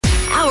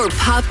Our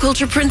pop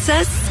culture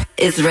princess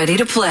is ready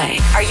to play.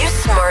 Are you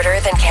smarter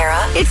than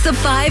Kara? It's the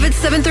 5 at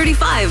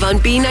 7:35 on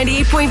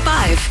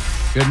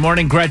B98.5. Good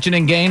morning, Gretchen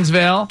in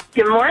Gainesville.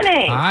 Good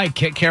morning. Hi,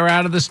 kick Kara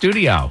out of the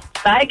studio.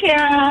 Bye,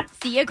 Kara.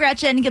 See you,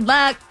 Gretchen. Good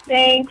luck.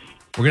 Thanks.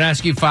 We're going to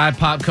ask you 5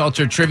 pop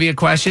culture trivia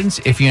questions.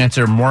 If you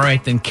answer more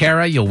right than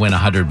Kara, you'll win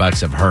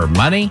 $100 of her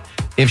money.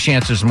 If she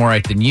answers more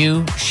right than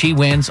you, she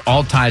wins.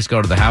 All ties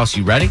go to the house.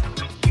 You ready?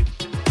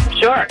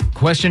 Sure.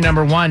 Question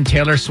number 1.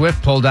 Taylor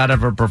Swift pulled out of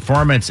her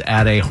performance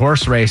at a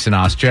horse race in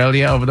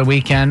Australia over the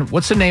weekend.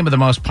 What's the name of the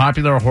most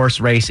popular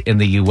horse race in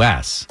the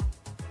U.S.?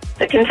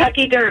 The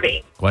Kentucky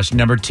Derby. Question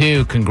number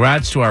 2.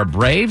 Congrats to our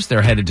Braves.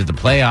 They're headed to the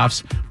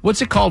playoffs.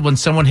 What's it called when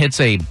someone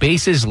hits a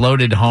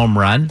bases-loaded home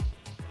run?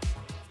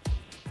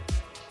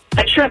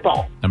 A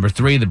triple. Number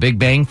 3. The Big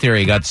Bang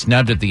Theory got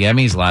snubbed at the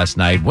Emmys last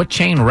night. What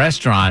chain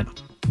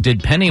restaurant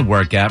did Penny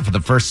work at for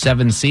the first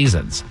 7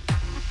 seasons?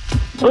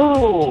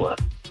 Ooh.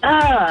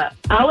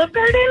 Olive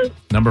Garden?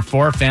 Number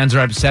 4. Fans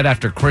are upset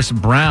after Chris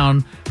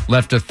Brown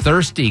left a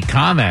thirsty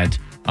comment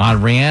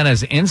on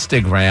Rihanna's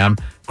Instagram.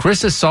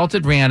 Chris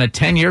assaulted Rihanna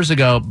 10 years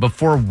ago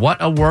before what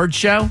award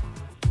show?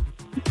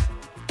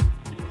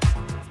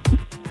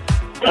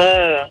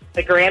 The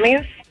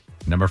Grammys?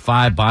 Number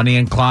 5. Bonnie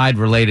and Clyde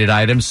related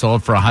items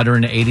sold for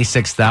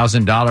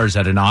 $186,000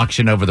 at an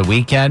auction over the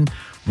weekend.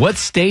 What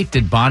state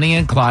did Bonnie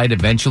and Clyde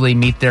eventually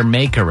meet their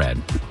maker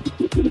in?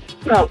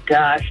 Oh,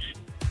 gosh.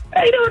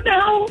 I don't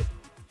know.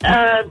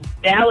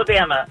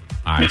 Alabama.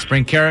 All right, let's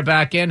bring Kara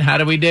back in. How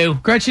do we do?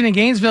 Gretchen in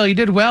Gainesville, you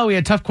did well. We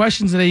had tough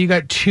questions today. You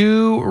got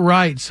 2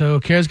 right. So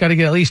Kara's got to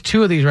get at least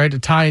 2 of these right to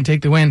tie and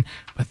take the win.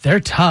 But they're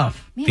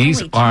tough. Man,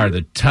 These only are 2?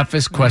 the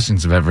toughest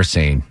questions I've ever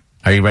seen.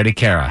 Are you ready,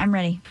 Kara? I'm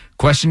ready.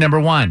 Question number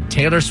 1.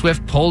 Taylor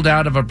Swift pulled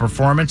out of a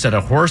performance at a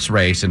horse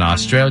race in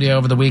Australia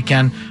over the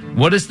weekend.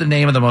 What is the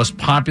name of the most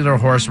popular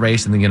horse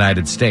race in the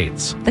United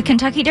States? The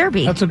Kentucky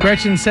Derby. That's what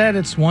Gretchen said.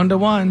 It's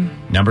 1-1.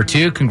 Number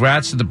 2.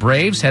 Congrats to the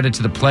Braves headed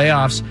to the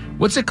playoffs.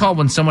 What's it called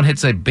when someone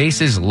hits a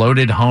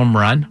bases-loaded home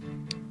run?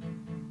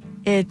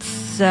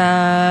 It's,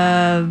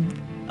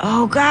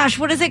 oh gosh,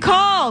 what is it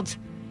called?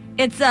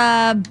 It's,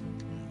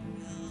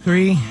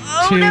 3,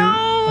 2.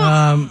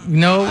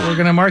 No, we're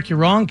going to mark you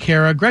wrong,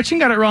 Kara. Gretchen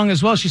got it wrong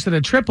as well. She said a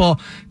triple.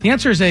 The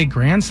answer is a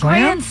grand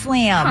slam. Grand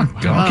Slam.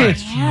 Okay,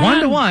 it's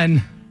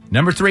 1-1.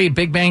 Number 3.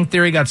 Big Bang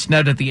Theory got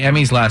snubbed at the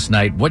Emmys last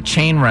night. What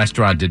chain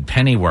restaurant did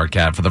Penny work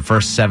at for the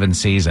first 7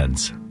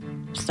 seasons?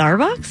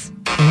 Starbucks?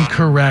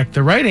 Incorrect.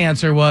 The right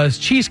answer was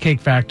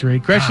Cheesecake Factory.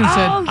 Gretchen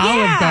said Oh, yeah.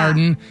 Olive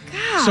Garden.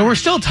 Gosh. So we're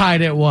still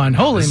tied at 1.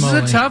 Holy This moly.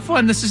 is a tough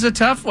one. This is a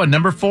tough one.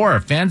 Number 4.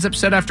 Fans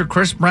upset after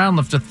Chris Brown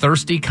left a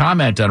thirsty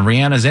comment on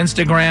Rihanna's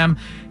Instagram.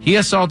 He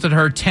assaulted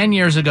her 10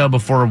 years ago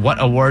before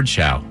what award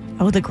show?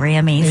 Oh, the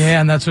Grammys. Yeah,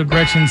 and that's what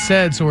Gretchen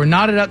said. So we're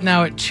knotted up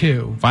now at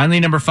 2. Finally,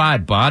 number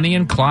 5. Bonnie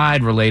and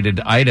Clyde related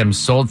items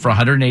sold for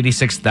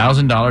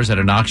 $186,000 at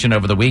an auction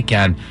over the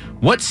weekend.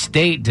 What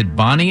state did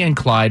Bonnie and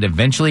Clyde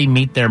eventually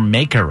meet their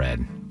maker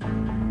in?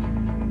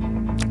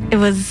 It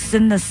was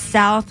in the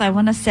South. I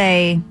want to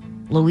say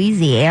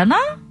Louisiana?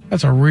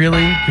 That's a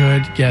really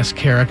good guess,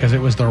 Kara, because it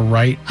was the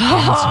right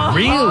answer.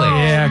 Really?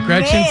 Yeah,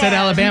 Gretchen said man.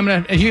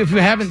 Alabama. If you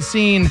haven't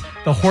seen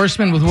The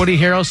Horseman with Woody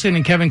Harrelson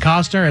and Kevin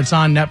Costner, it's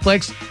on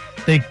Netflix.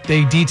 They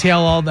detail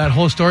all that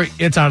whole story.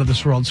 It's out of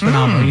this world. It's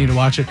phenomenal. You need to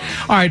watch it.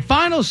 All right,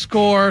 final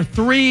score,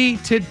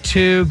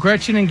 3-2.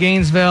 Gretchen in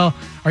Gainesville.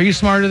 Are you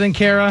smarter than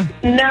Kara?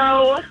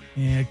 No.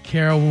 Yeah,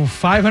 Kara,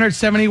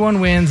 571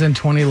 wins and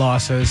 20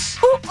 losses.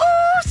 Ooh,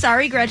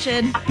 sorry,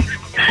 Gretchen.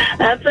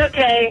 That's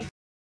okay.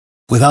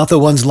 Without the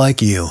ones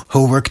like you,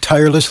 who work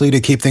tirelessly to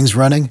keep things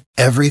running,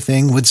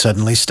 everything would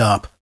suddenly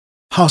stop.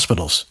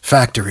 Hospitals,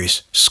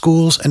 factories,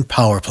 schools, and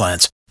power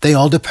plants, they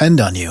all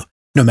depend on you.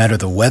 No matter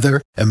the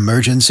weather,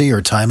 emergency,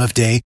 or time of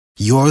day,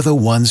 you're the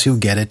ones who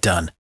get it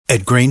done.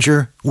 At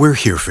Grainger, we're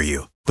here for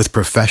you with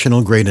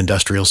professional-grade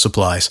industrial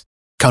supplies.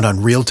 Count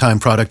on real-time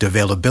product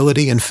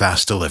availability and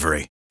fast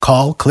delivery.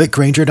 Call, click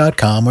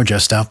Grainger.com, or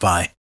just stop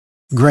by.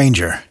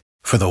 Grainger,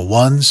 for the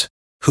ones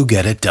who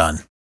get it done.